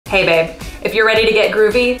Hey babe, if you're ready to get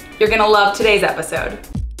groovy, you're gonna love today's episode.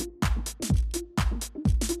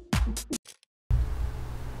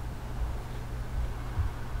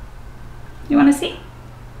 You wanna see?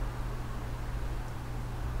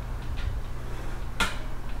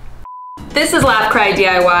 This is Laugh Cry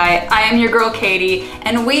DIY. I am your girl Katie,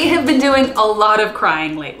 and we have been doing a lot of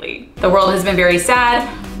crying lately. The world has been very sad.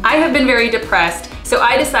 I have been very depressed. So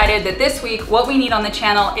I decided that this week, what we need on the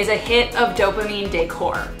channel is a hit of Dopamine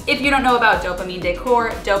Decor. If you don't know about Dopamine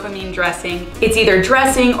Decor, dopamine dressing, it's either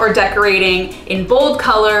dressing or decorating in bold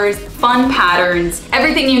colors, fun patterns,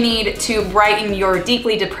 everything you need to brighten your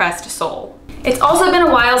deeply depressed soul. It's also been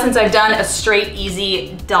a while since I've done a straight,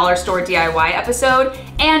 easy dollar store DIY episode,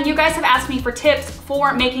 and you guys have asked me for tips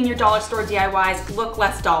for making your dollar store DIYs look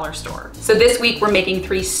less dollar store. So this week we're making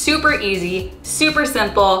 3 super easy, super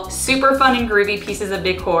simple, super fun and groovy pieces of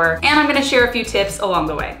decor, and I'm gonna share a few tips along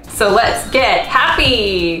the way. So let's get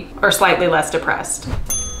happy, or slightly less depressed.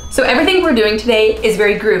 So everything we're doing today is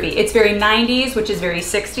very groovy. It's very 90s, which is very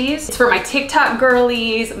 60s. It's for my TikTok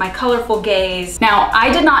girlies, my colorful gays. Now,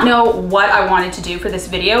 I did not know what I wanted to do for this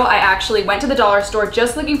video. I actually went to the dollar store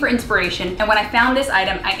just looking for inspiration, and when I found this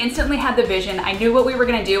item, I instantly had the vision. I knew what we were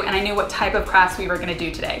gonna do, and I knew what type of crafts we were gonna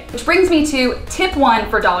do today. Which brings me to tip 1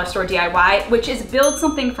 for dollar store DIY, which is build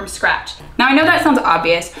something from scratch. Now, I know that sounds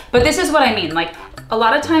obvious, but this is what I mean. Like, a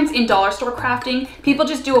lot of times in dollar store crafting, people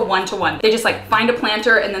just do a one-to-one. They just like find a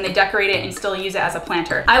planter and then they decorate it and still use it as a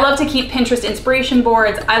planter. I love to keep Pinterest inspiration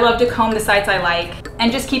boards. I love to comb the sites I like and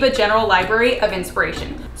just keep a general library of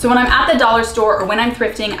inspiration. So when I'm at the dollar store or when I'm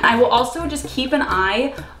thrifting, I will also just keep an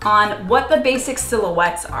eye on what the basic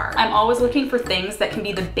silhouettes are. I'm always looking for things that can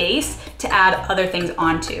be the base to add other things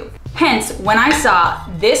onto. Hence, when I saw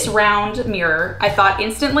this round mirror, I thought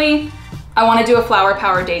instantly, I want to do a flower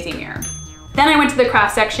power daisy mirror. Then I went to the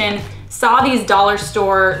craft section, saw these dollar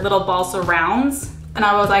store little balsa rounds, and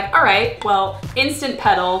I was like, all right, well, instant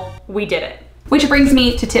petal, we did it. Which brings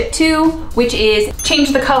me to tip 2, which is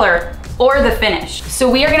change the color or the finish.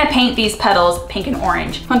 So we are gonna paint these petals pink and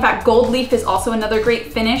orange. Fun fact, gold leaf is also another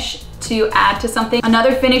great finish to add to something.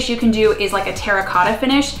 Another finish you can do is like a terracotta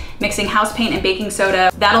finish, mixing house paint and baking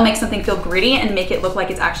soda. That'll make something feel gritty and make it look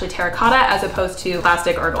like it's actually terracotta as opposed to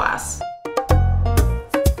plastic or glass.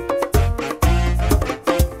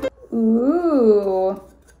 Ooh.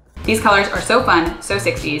 These colors are so fun, so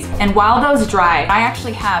 60s. And while those dry, I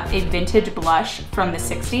actually have a vintage blush from the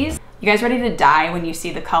 60s. You guys ready to die when you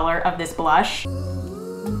see the color of this blush?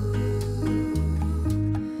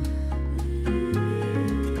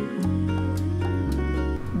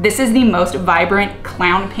 This is the most vibrant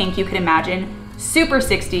clown pink you could imagine. Super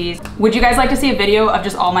 60s. Would you guys like to see a video of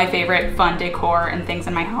just all my favorite fun decor and things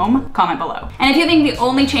in my home? Comment below. And if you think the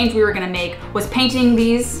only change we were gonna make was painting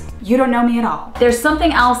these, you don't know me at all. There's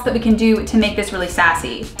something else that we can do to make this really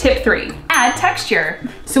sassy. Tip 3, add texture.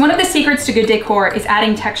 So one of the secrets to good decor is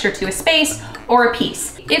adding texture to a space or a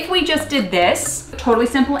piece. If we just did this, totally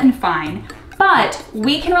simple and fine, but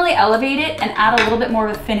we can really elevate it and add a little bit more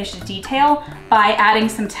of a finished detail by adding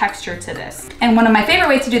some texture to this. And one of my favorite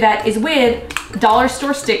ways to do that is with dollar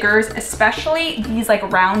store stickers, especially these like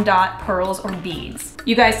round dot pearls or beads.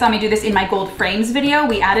 You guys saw me do this in my gold frames video.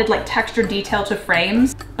 We added like texture detail to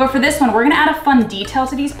frames. But for this one, we're gonna add a fun detail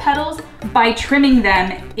to these petals by trimming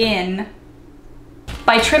them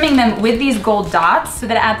with these gold dots so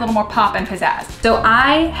that it adds a little more pop and pizzazz. So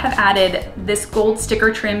I have added this gold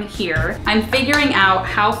sticker trim here. I'm figuring out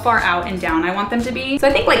how far out and down I want them to be. So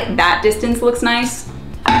I think like that distance looks nice.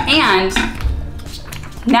 And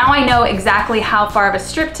now I know exactly how far of a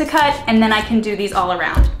strip to cut, and then I can do these all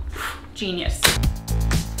around. Genius.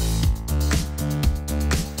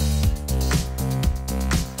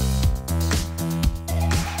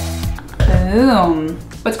 Boom.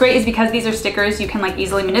 What's great is because these are stickers, you can like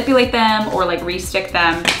easily manipulate them or like re-stick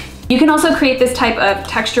them. You can also create this type of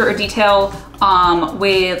texture or detail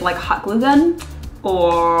with like hot glue gun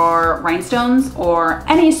or rhinestones or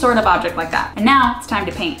any sort of object like that. And now it's time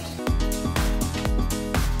to paint.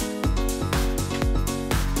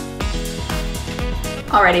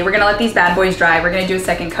 Alrighty, we're gonna let these bad boys dry. We're gonna do a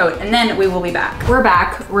second coat and then we will be back. We're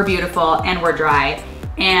back, we're beautiful, and we're dry.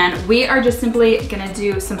 And we are just simply gonna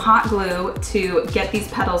do some hot glue to get these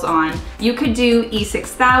petals on. You could do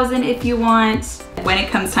E6000 if you want. When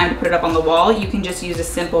it comes time to put it up on the wall, you can just use a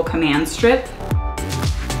simple command strip.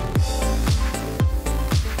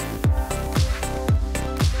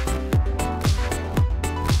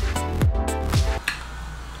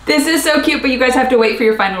 This is so cute, but you guys have to wait for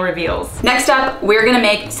your final reveals. Next up, we're gonna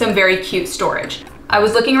make some very cute storage. I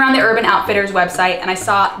was looking around the Urban Outfitters website and I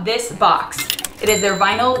saw this box. It is their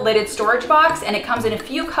vinyl lidded storage box, and it comes in a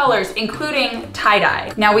few colors, including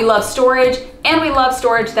tie-dye. Now, we love storage, and we love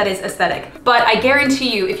storage that is aesthetic. But I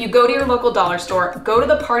guarantee you, if you go to your local dollar store, go to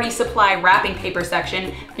the party supply wrapping paper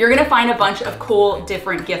section, you're gonna find a bunch of cool,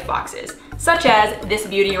 different gift boxes, such as this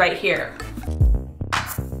beauty right here.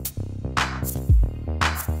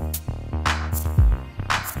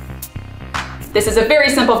 This is a very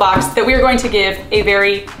simple box that we are going to give a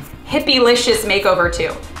very hippie-licious makeover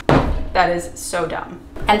to. That is so dumb.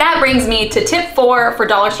 And that brings me to tip 4 for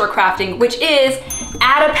dollar store crafting, which is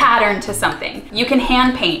add a pattern to something. You can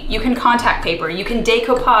hand paint, you can contact paper, you can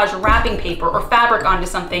decoupage wrapping paper or fabric onto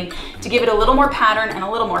something to give it a little more pattern and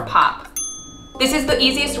a little more pop. This is the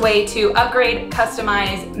easiest way to upgrade,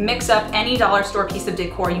 customize, mix up any dollar store piece of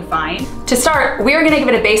decor you find. To start, we're gonna give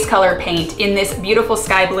it a base color paint in this beautiful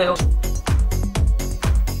sky blue.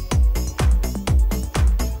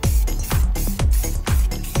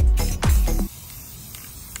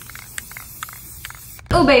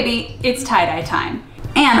 Oh baby, it's tie-dye time.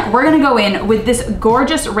 And we're gonna go in with this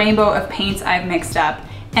gorgeous rainbow of paints I've mixed up.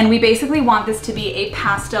 And we basically want this to be a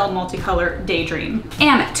pastel multicolor daydream.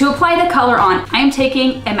 And to apply the color on, I am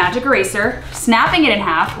taking a magic eraser, snapping it in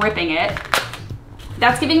half, ripping it.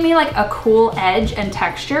 That's giving me like a cool edge and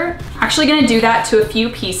texture. Actually gonna do that to a few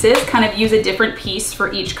pieces, kind of use a different piece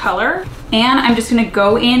for each color. And I'm just gonna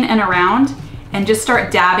go in and around and just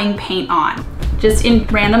start dabbing paint on, just in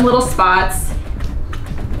random little spots.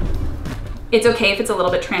 It's okay if it's a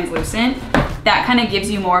little bit translucent. That kind of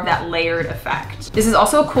gives you more of that layered effect. This is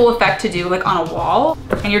also a cool effect to do like on a wall,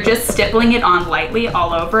 and you're just stippling it on lightly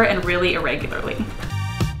all over and really irregularly.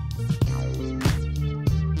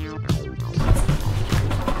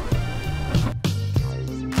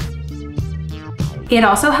 It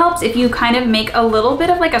also helps if you kind of make a little bit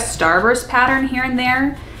of like a starburst pattern here and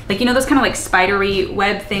there. Like, you know, those kind of like spidery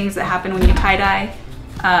web things that happen when you tie-dye?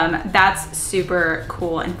 That's super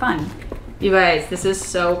cool and fun. You guys, this is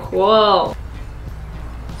so cool.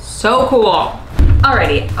 So cool.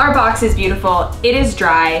 Alrighty, our box is beautiful. It is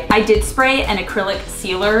dry. I did spray an acrylic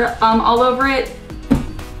sealer all over it.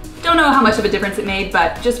 Don't know how much of a difference it made,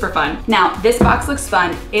 but just for fun. Now, this box looks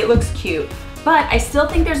fun. It looks cute. But I still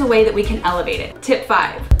think there's a way that we can elevate it. Tip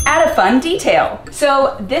 5, add a fun detail.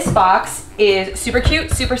 So this box is super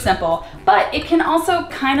cute, super simple, but it can also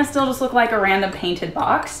kind of still just look like a random painted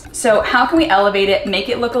box. So how can we elevate it, make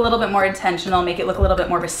it look a little bit more intentional, make it look a little bit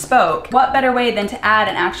more bespoke? What better way than to add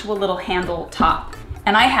an actual little handle top?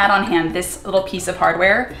 And I had on hand this little piece of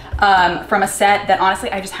hardware from a set that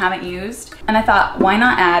honestly I just haven't used. And I thought, why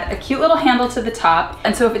not add a cute little handle to the top?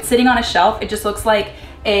 And so if it's sitting on a shelf, it just looks like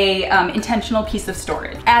a intentional piece of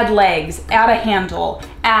storage. Add legs, add a handle,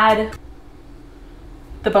 add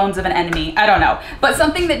the bones of an enemy, I don't know. But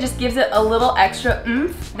something that just gives it a little extra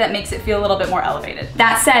oomph that makes it feel a little bit more elevated.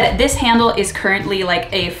 That said, this handle is currently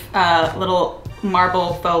like a little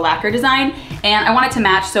marble faux lacquer design, and I want it to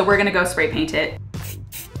match, so we're gonna go spray paint it.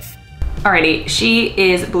 Alrighty, she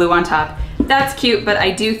is blue on top. That's cute, but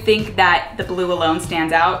I do think that the blue alone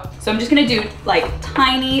stands out. So I'm just gonna do like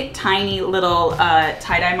tiny, tiny little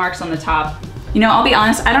tie-dye marks on the top. You know, I'll be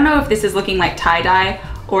honest, I don't know if this is looking like tie-dye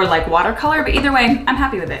or like watercolor, but either way, I'm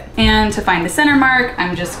happy with it. And to find the center mark,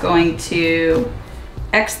 I'm just going to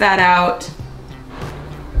X that out.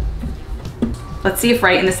 Let's see if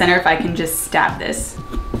right in the center, if I can just stab this.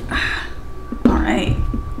 All right.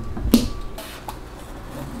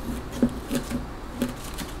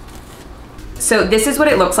 So this is what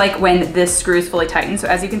it looks like when this screw is fully tightened. So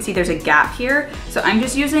as you can see, there's a gap here. So I'm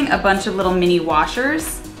just using a bunch of little mini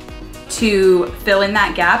washers to fill in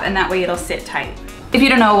that gap, and that way it'll sit tight. If you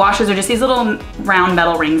don't know, washers are just these little round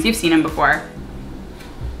metal rings. You've seen them before.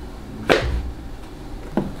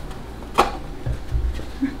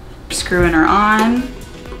 Screwing her on.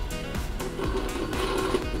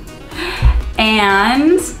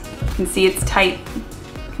 And you can see it's tight.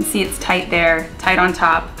 See it's tight there, tight on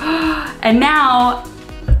top. And now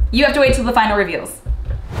you have to wait till the final reveals.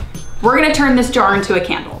 We're gonna turn this jar into a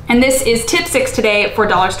candle. And this is tip 6 today for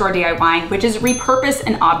dollar store DIY, which is repurpose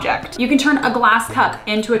an object. You can turn a glass cup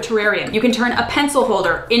into a terrarium. You can turn a pencil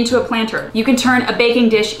holder into a planter. You can turn a baking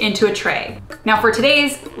dish into a tray. Now for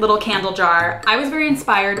today's little candle jar, I was very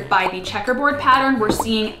inspired by the checkerboard pattern we're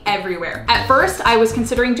seeing everywhere. At first, I was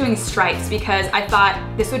considering doing stripes because I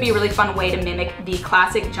thought this would be a really fun way to mimic the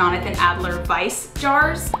classic Jonathan Adler Vice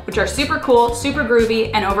jars, which are super cool, super groovy,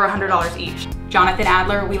 and over $100 each. Jonathan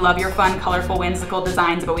Adler, we love your fun, colorful, whimsical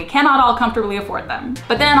designs, but we we cannot all comfortably afford them.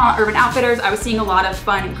 But then on Urban Outfitters, I was seeing a lot of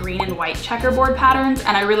fun green and white checkerboard patterns,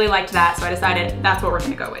 and I really liked that, so I decided that's what we're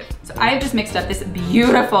gonna go with. So I have just mixed up this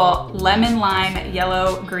beautiful lemon lime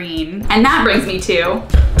yellow green, and that brings me to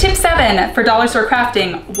tip 7 for dollar store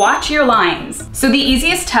crafting: watch your lines. So the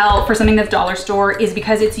easiest tell for something that's dollar store is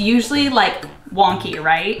because it's usually like wonky,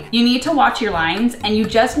 right? You need to watch your lines, and you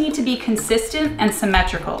just need to be consistent and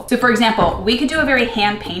symmetrical. So for example, we could do a very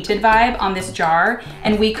hand-painted vibe on this jar,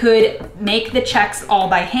 and we could make the checks all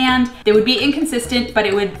by hand. They would be inconsistent, but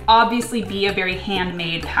it would obviously be a very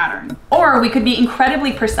handmade pattern. Or we could be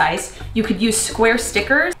incredibly precise. You could use square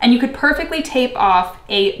stickers, and you could perfectly tape off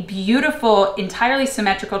a beautiful, entirely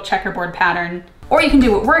symmetrical checkerboard pattern. Or you can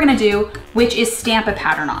do what we're gonna do, which is stamp a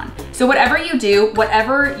pattern on. So whatever you do,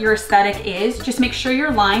 whatever your aesthetic is, just make sure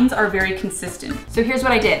your lines are very consistent. So here's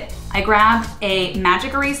what I did. I grabbed a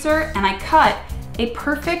magic eraser and I cut a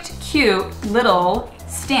perfect, cute little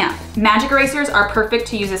stamp. Magic erasers are perfect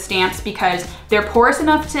to use as stamps because they're porous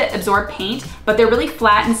enough to absorb paint, but they're really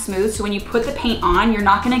flat and smooth, so when you put the paint on, you're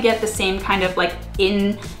not gonna get the same kind of like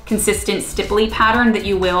inconsistent stipply pattern that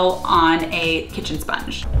you will on a kitchen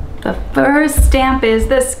sponge. The first stamp is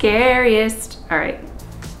the scariest. All right.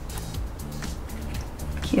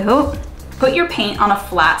 Cute. Put your paint on a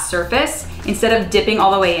flat surface instead of dipping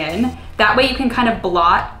all the way in. That way you can kind of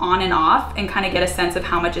blot on and off and kind of get a sense of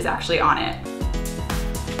how much is actually on it.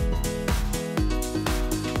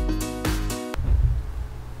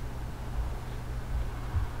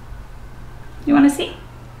 You want to see?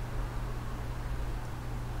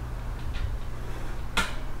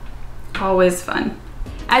 Always fun.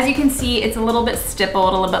 As you can see, it's a little bit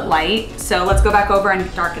stippled, a little bit light, so let's go back over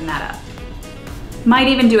and darken that up. Might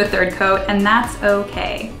even do a third coat, and that's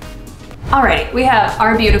okay. All right, we have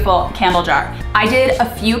our beautiful candle jar. I did a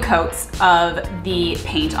few coats of the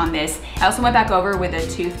paint on this. I also went back over with a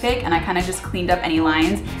toothpick and I kind of just cleaned up any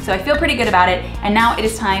lines. So I feel pretty good about it. And now it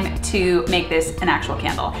is time to make this an actual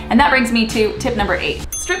candle. And that brings me to tip number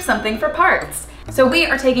 8, strip something for parts. So we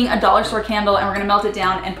are taking a dollar store candle and we're gonna melt it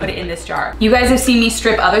down and put it in this jar. You guys have seen me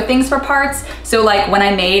strip other things for parts. So like when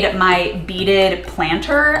I made my beaded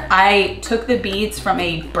planter, I took the beads from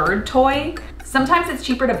a bird toy. Sometimes it's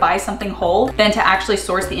cheaper to buy something whole than to actually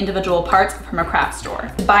source the individual parts from a craft store.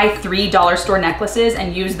 Buy 3 dollar store necklaces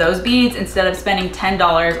and use those beads instead of spending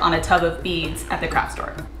 $10 on a tub of beads at the craft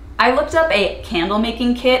store. I looked up a candle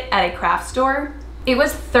making kit at a craft store. It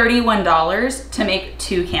was $31 to make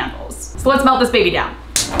 2 candles. So let's melt this baby down.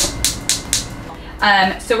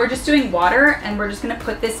 So we're just doing water and we're just gonna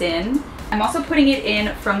put this in. I'm also putting it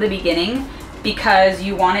in from the beginning because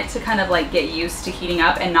you want it to kind of like get used to heating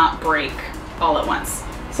up and not break all at once.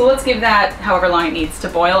 So let's give that however long it needs to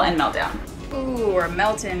boil and melt down. Ooh, we're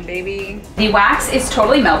melting, baby. The wax is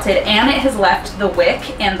totally melted and it has left the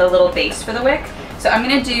wick and the little base for the wick. So I'm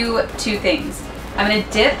gonna do 2 things. I'm gonna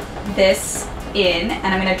dip this in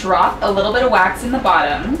and I'm gonna drop a little bit of wax in the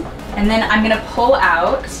bottom, and then I'm gonna pull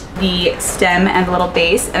out the stem and the little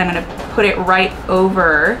base and I'm gonna put it right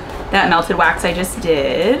over that melted wax I just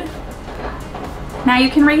did. Now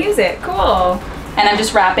you can reuse it, cool. And I'm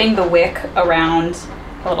just wrapping the wick around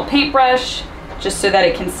a little paintbrush just so that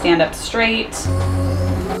it can stand up straight.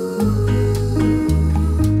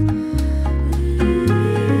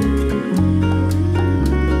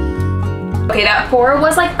 Okay, that pour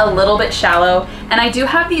was like a little bit shallow, and I do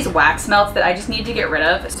have these wax melts that I just need to get rid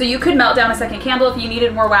of. So you could melt down a second candle if you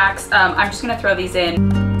needed more wax. I'm just gonna throw these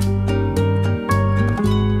in.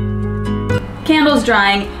 Candle's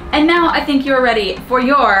drying, and now I think you're ready for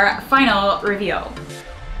your final reveal.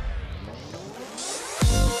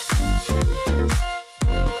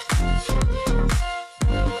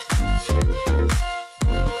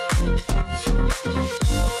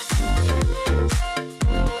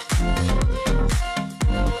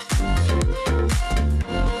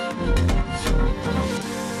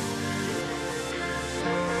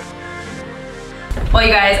 Well,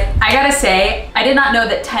 you guys, I gotta say, I did not know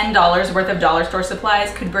that $10 worth of dollar store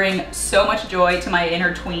supplies could bring so much joy to my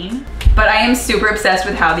inner tween, but I am super obsessed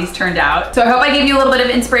with how these turned out. So I hope I gave you a little bit of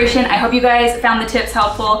inspiration. I hope you guys found the tips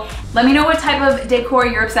helpful. Let me know what type of decor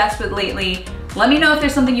you're obsessed with lately. Let me know if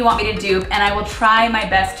there's something you want me to dupe, and I will try my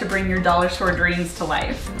best to bring your dollar store dreams to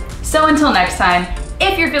life. So until next time,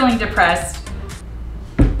 if you're feeling depressed,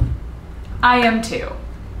 I am too.